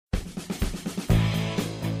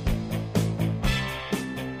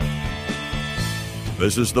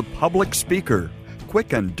This is the Public Speaker,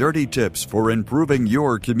 quick and dirty tips for improving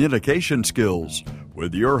your communication skills,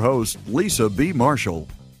 with your host, Lisa B. Marshall.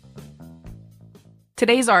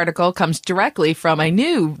 Today's article comes directly from a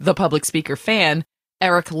new The Public Speaker fan,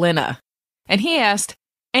 Eric Lina, and he asked,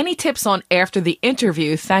 any tips on after the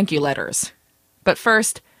interview thank you letters? But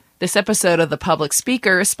first, this episode of The Public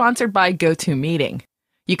Speaker is sponsored by GoToMeeting.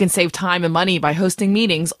 You can save time and money by hosting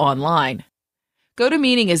meetings online.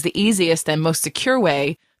 GoToMeeting is the easiest and most secure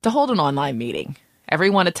way to hold an online meeting.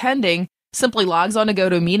 Everyone attending simply logs on to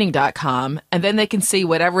GoToMeeting.com, and then they can see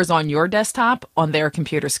whatever's on your desktop on their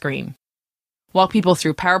computer screen. Walk people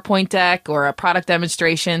through PowerPoint deck or a product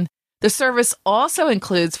demonstration. The service also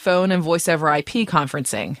includes phone and voice over IP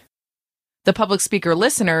conferencing. The Public Speaker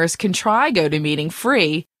listeners can try GoToMeeting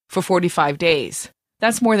free for 45 days.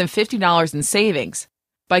 That's more than $50 in savings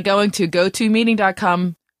by going to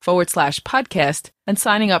GoToMeeting.com/podcast and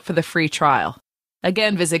signing up for the free trial.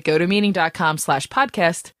 Again, visit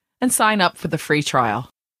GoToMeeting.com/podcast and sign up for the free trial.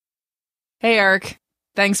 Hey, Eric.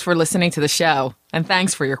 Thanks for listening to the show, and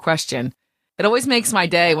thanks for your question. It always makes my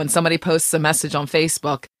day when somebody posts a message on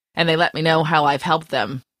Facebook and they let me know how I've helped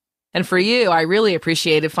them. And for you, I really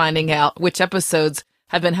appreciated finding out which episodes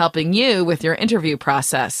have been helping you with your interview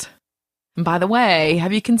process. And by the way,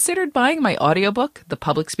 have you considered buying my audiobook, The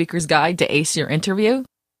Public Speaker's Guide to Ace Your Interview?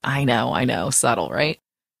 I know, subtle, right?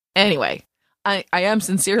 Anyway, I am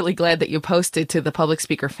sincerely glad that you posted to the Public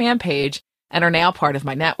Speaker fan page and are now part of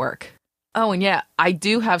my network. Oh, and yeah, I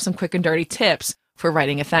do have some quick and dirty tips for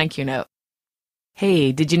writing a thank you note.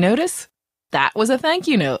 Hey, did you notice? That was a thank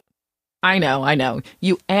you note. I know.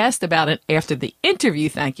 You asked about it after the interview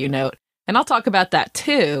thank you note, and I'll talk about that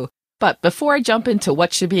too. But before I jump into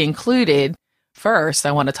what should be included, first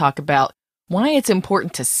I want to talk about why it's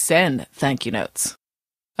important to send thank you notes.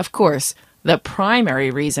 Of course, the primary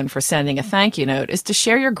reason for sending a thank you note is to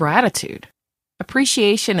share your gratitude.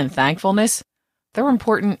 Appreciation and thankfulness, they're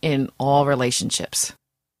important in all relationships.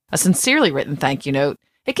 A sincerely written thank you note,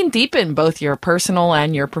 it can deepen both your personal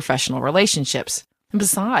and your professional relationships. And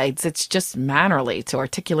besides, it's just mannerly to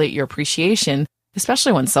articulate your appreciation,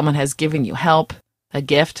 especially when someone has given you help, a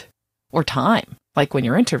gift, or time, like when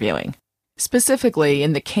you're interviewing. Specifically,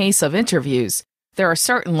 in the case of interviews, there are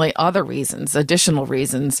certainly other reasons, additional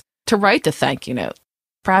reasons, to write the thank you note.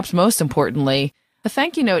 Perhaps most importantly, a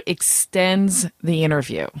thank you note extends the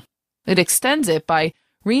interview. It extends it by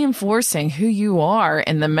reinforcing who you are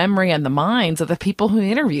in the memory and the minds of the people who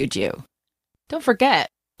interviewed you. Don't forget,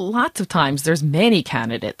 lots of times there's many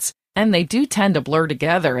candidates, and they do tend to blur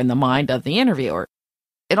together in the mind of the interviewer.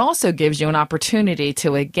 It also gives you an opportunity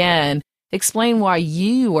to, again, explain why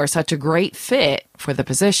you are such a great fit for the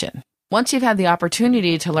position. Once you've had the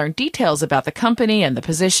opportunity to learn details about the company and the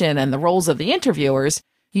position and the roles of the interviewers,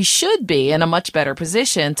 you should be in a much better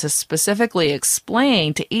position to specifically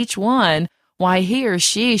explain to each one why he or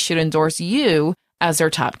she should endorse you as their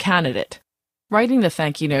top candidate. Writing the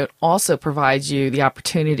thank you note also provides you the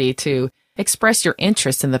opportunity to express your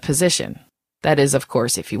interest in the position. That is, of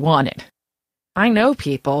course, if you want it. I know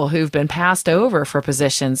people who've been passed over for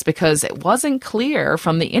positions because it wasn't clear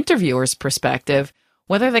from the interviewer's perspective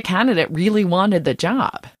whether the candidate really wanted the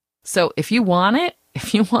job. So if you want it,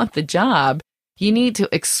 if you want the job, you need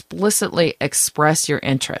to explicitly express your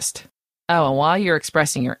interest. Oh, and while you're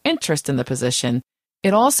expressing your interest in the position,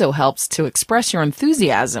 it also helps to express your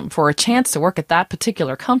enthusiasm for a chance to work at that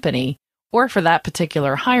particular company or for that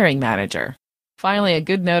particular hiring manager. Finally, a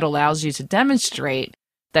good note allows you to demonstrate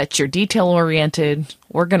that you're detail-oriented,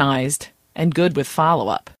 organized, and good with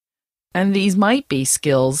follow-up. And these might be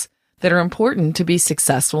skills that are important to be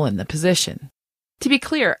successful in the position. To be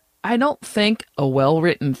clear, I don't think a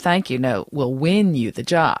well-written thank you note will win you the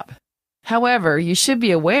job. However, you should be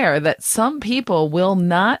aware that some people will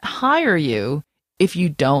not hire you if you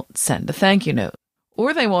don't send a thank you note,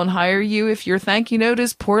 or they won't hire you if your thank you note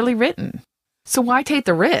is poorly written. So why take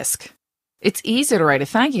the risk? It's easy to write a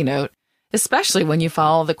thank you note, especially when you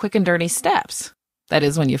follow the quick and dirty steps. That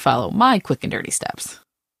is, when you follow my quick and dirty steps.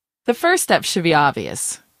 The first step should be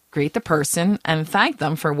obvious. Greet the person and thank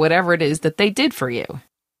them for whatever it is that they did for you.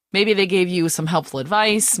 Maybe they gave you some helpful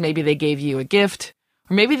advice, maybe they gave you a gift,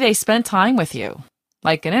 or maybe they spent time with you,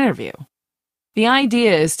 like an interview. The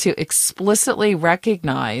idea is to explicitly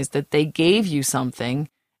recognize that they gave you something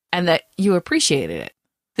and that you appreciated it.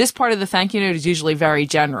 This part of the thank you note is usually very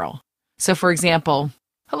general. So, for example,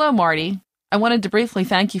 hello, Marty. I wanted to briefly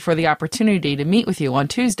thank you for the opportunity to meet with you on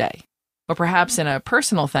Tuesday. Or perhaps in a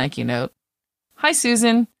personal thank you note, hi,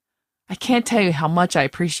 Susan. I can't tell you how much I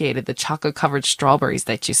appreciated the chocolate-covered strawberries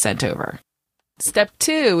that you sent over. Step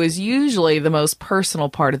 2 is usually the most personal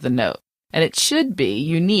part of the note. and it should be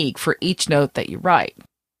unique for each note that you write.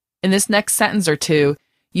 In this next sentence or two,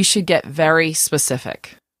 you should get very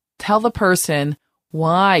specific. Tell the person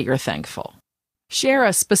why you're thankful. Share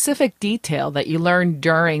a specific detail that you learned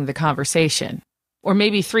during the conversation, or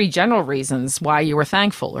maybe 3 general reasons why you were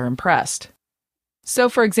thankful or impressed. So,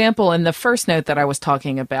 for example, in the first note that I was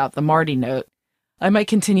talking about, the Marty note, I might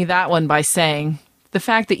continue that one by saying, the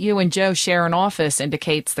fact that you and Joe share an office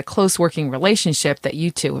indicates the close working relationship that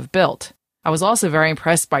you two have built. I was also very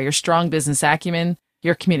impressed by your strong business acumen,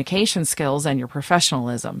 your communication skills, and your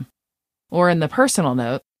professionalism. Or in the personal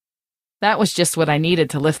note, that was just what I needed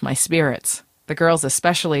to lift my spirits. The girls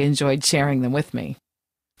especially enjoyed sharing them with me.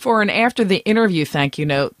 For an after the interview thank you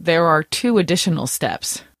note, there are 2 additional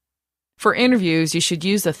steps. For interviews, you should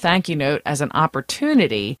use the thank you note as an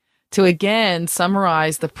opportunity to again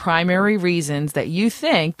summarize the primary reasons that you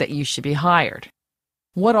think that you should be hired.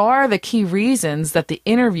 What are the key reasons that the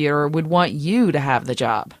interviewer would want you to have the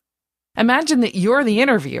job? Imagine that you're the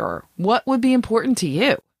interviewer. What would be important to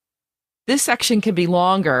you? This section can be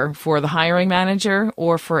longer for the hiring manager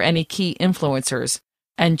or for any key influencers,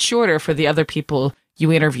 and shorter for the other people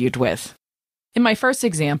you interviewed with. In my first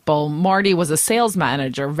example, Marty was a sales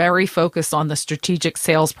manager very focused on the strategic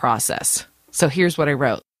sales process. So here's what I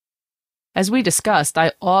wrote. As we discussed,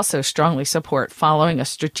 I also strongly support following a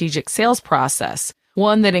strategic sales process,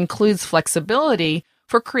 one that includes flexibility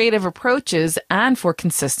for creative approaches and for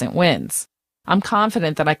consistent wins. I'm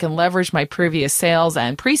confident that I can leverage my previous sales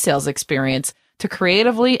and pre-sales experience to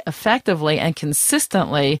creatively, effectively, and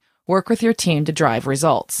consistently work with your team to drive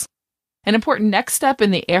results. An important next step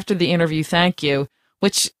in the after the interview thank you,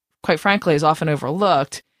 which quite frankly is often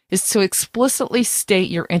overlooked, is to explicitly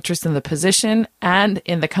state your interest in the position and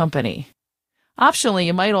in the company. Optionally,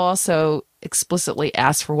 you might also explicitly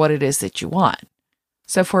ask for what it is that you want.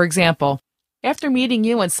 So, for example, after meeting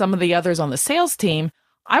you and some of the others on the sales team,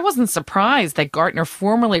 I wasn't surprised that Gartner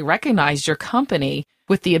formally recognized your company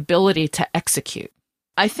with the ability to execute.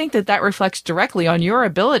 I think that that reflects directly on your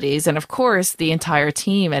abilities and, of course, the entire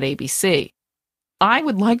team at ABC. I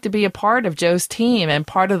would like to be a part of Joe's team and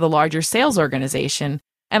part of the larger sales organization,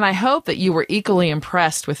 and I hope that you were equally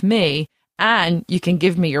impressed with me and you can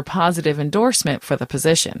give me your positive endorsement for the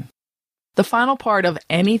position. The final part of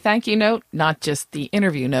any thank you note, not just the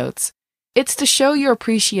interview notes, it's to show your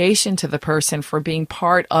appreciation to the person for being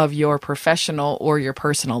part of your professional or your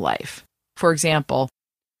personal life. For example,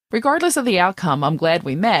 regardless of the outcome, I'm glad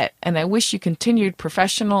we met, and I wish you continued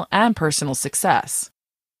professional and personal success.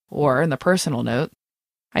 Or in the personal note,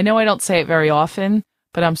 I know I don't say it very often,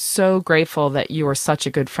 but I'm so grateful that you are such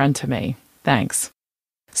a good friend to me. Thanks.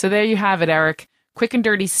 So there you have it, Eric. Quick and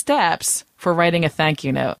dirty steps for writing a thank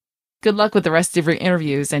you note. Good luck with the rest of your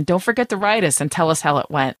interviews, and don't forget to write us and tell us how it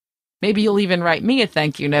went. Maybe you'll even write me a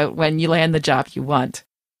thank you note when you land the job you want.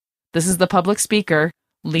 This is the public speaker,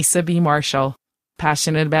 Lisa B. Marshall.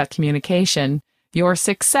 Passionate about communication. Your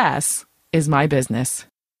success is my business.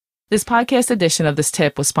 This podcast edition of This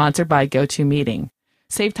Tip was sponsored by GoToMeeting.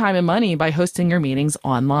 Save time and money by hosting your meetings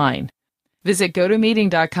online. Visit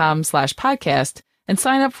gotomeeting.com/podcast and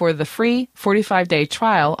sign up for the free 45-day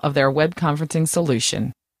trial of their web conferencing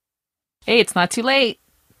solution. Hey, it's not too late.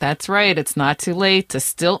 That's right, it's not too late to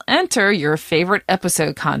still enter your favorite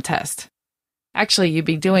episode contest. Actually, you'd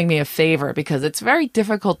be doing me a favor because it's very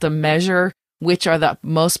difficult to measure which are the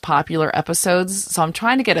most popular episodes. So I'm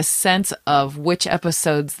trying to get a sense of which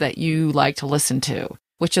episodes that you like to listen to,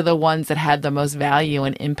 which are the ones that had the most value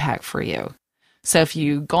and impact for you. So if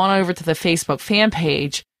you've gone over to the Facebook fan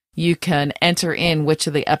page, you can enter in which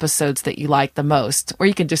of the episodes that you like the most, or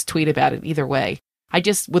you can just tweet about it either way. I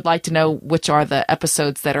just would like to know which are the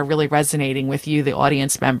episodes that are really resonating with you, the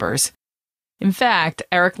audience members. In fact,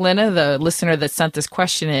 Eric Linna, the listener that sent this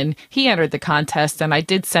question in, he entered the contest, and I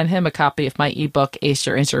did send him a copy of my ebook, Ace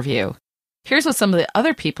Your Interview. Here's what some of the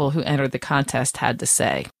other people who entered the contest had to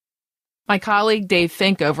say. My colleague Dave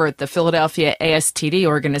Fink over at the Philadelphia ASTD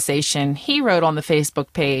organization, he wrote on the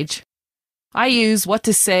Facebook page, I use what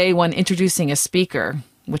to say when introducing a speaker,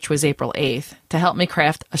 which was April 8th, to help me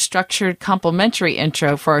craft a structured, complimentary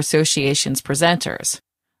intro for our association's presenters.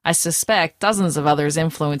 I suspect dozens of others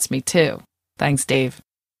influenced me too. Thanks, Dave.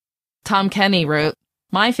 Tom Kenny wrote,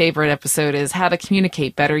 my favorite episode is How to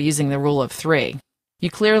Communicate Better Using the Rule of 3.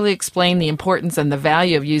 You clearly explain the importance and the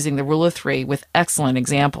value of using the Rule of 3 with excellent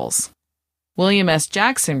examples. William S.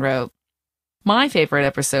 Jackson wrote, my favorite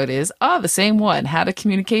episode is, the same one, How to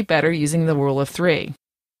Communicate Better Using the Rule of 3.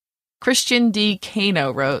 Christian D.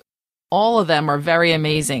 Kano wrote, all of them are very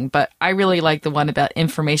amazing, but I really like the one about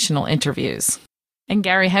informational interviews. And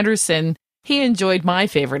Gary Henderson, He enjoyed my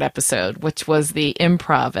favorite episode, which was the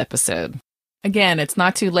improv episode. Again, it's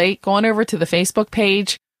not too late. Go on over to the Facebook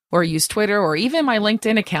page or use Twitter or even my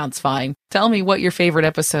LinkedIn account's fine. Tell me what your favorite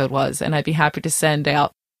episode was, and I'd be happy to send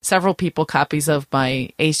out several people copies of my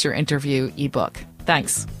Ace Your Interview ebook.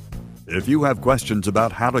 Thanks. If you have questions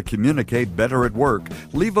about how to communicate better at work,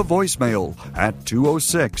 leave a voicemail at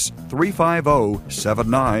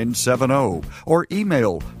 206-350-7970 or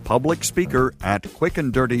email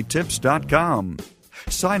publicspeaker@quickanddirtytips.com.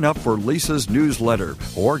 Sign up for Lisa's newsletter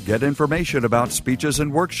or get information about speeches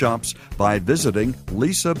and workshops by visiting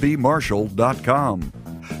lisabmarshall.com.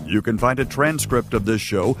 You can find a transcript of this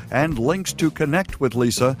show and links to connect with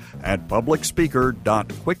Lisa at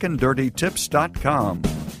publicspeaker.quickanddirtytips.com.